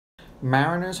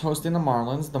Mariners hosting the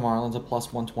Marlins. The Marlins are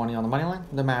plus 120 on the money line.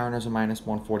 The Mariners are minus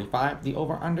 145. The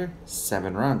over-under,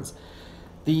 7 runs.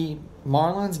 The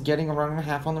Marlins getting a run and a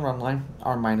half on the run line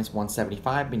are minus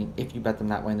 175, meaning if you bet them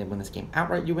that way and they win this game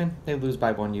outright, you win. They lose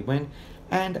by 1, you win.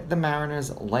 And the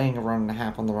Mariners laying a run and a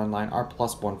half on the run line are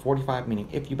plus 145, meaning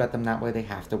if you bet them that way, they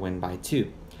have to win by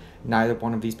 2. Neither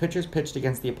one of these pitchers pitched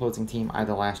against the opposing team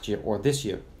either last year or this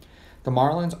year. The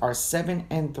Marlins are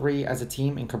 7-3 as a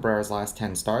team in Cabrera's last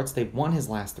 10 starts. They've won his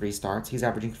last 3 starts. He's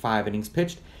averaging 5 innings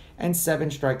pitched and 7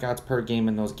 strikeouts per game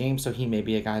in those games, so he may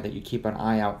be a guy that you keep an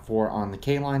eye out for on the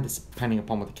K-line, depending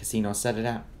upon what the casino set it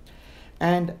at.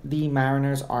 And the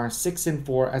Mariners are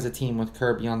 6-4 as a team with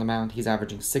Kirby on the mound. He's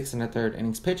averaging 6 1/3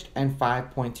 innings pitched and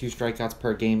 5.2 strikeouts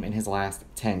per game in his last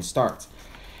 10 starts.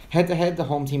 Head-to-head, the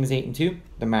home team is 8-2.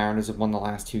 The Mariners have won the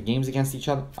last 2 games against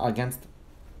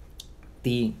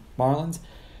the Marlins.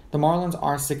 The Marlins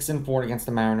are 6-4 against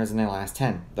the Mariners in their last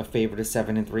 10. The favorite is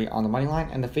 7-3 on the money line,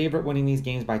 and the favorite winning these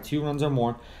games by 2 runs or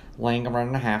more, laying a run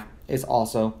and a half, is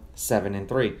also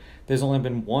 7-3. There's only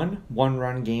been one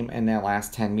one-run game in their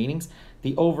last 10 meetings.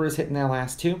 The over is hit in their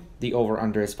last 2. The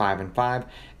over-under is 5-5,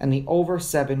 and the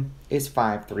over-7 is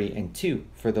 5-3-2.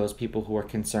 For those people who are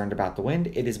concerned about the wind,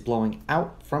 it is blowing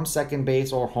out from second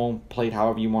base or home plate,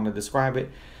 however you want to describe it,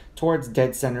 towards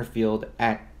dead center field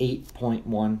at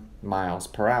 8.1 miles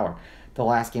per hour. The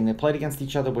last game they played against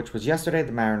each other, which was yesterday,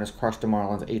 the Mariners crushed the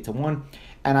Marlins 8-1,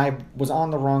 and I was on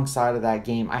the wrong side of that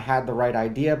game. I had the right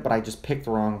idea, but I just picked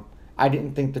wrong. I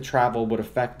didn't think the travel would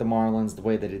affect the Marlins the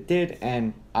way that it did,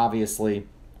 and obviously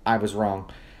I was wrong.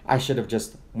 I should have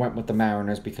just went with the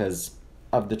Mariners because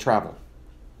of the travel.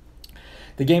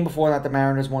 The game before that, the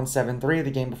Mariners won 7-3.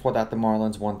 The game before that, the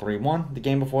Marlins won 3-1. The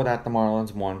game before that, the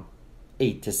Marlins won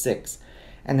 8-6.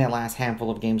 In their last handful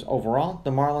of games overall,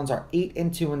 the Marlins are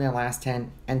 8-2 in their last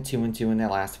 10 and 2-2 in their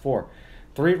last 4.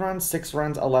 3 runs, 6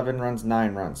 runs, 11 runs,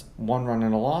 9 runs. 1 run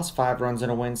in a loss, 5 runs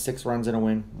in a win, 6 runs in a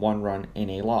win, 1 run in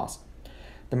a loss.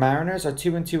 The Mariners are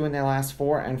 2-2 in their last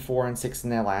 4 and 4-6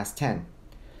 in their last 10.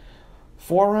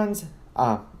 4 runs,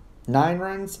 9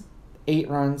 runs, 8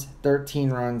 runs, 13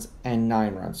 runs, and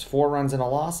 9 runs. 4 runs in a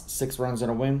loss, 6 runs in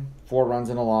a win, 4 runs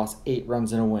in a loss, 8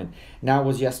 runs in a win. Now,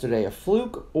 was yesterday a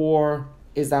fluke, or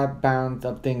is that bound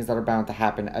of things that are bound to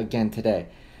happen again today?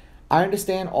 I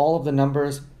understand all of the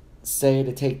numbers say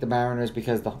to take the Mariners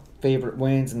because the favorite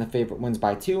wins and the favorite wins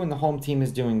by 2 and the home team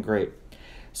is doing great.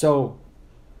 So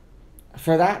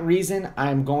for that reason,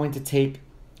 I'm going to take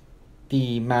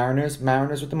the Mariners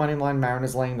with the money line,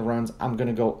 Mariners laying the runs. I'm going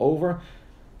to go over.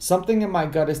 Something in my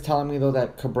gut is telling me, though,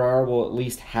 that Cabrera will at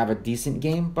least have a decent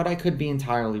game, but I could be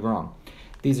entirely wrong.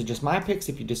 These are just my picks.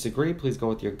 If you disagree, please go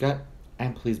with your gut,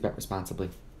 and please bet responsibly.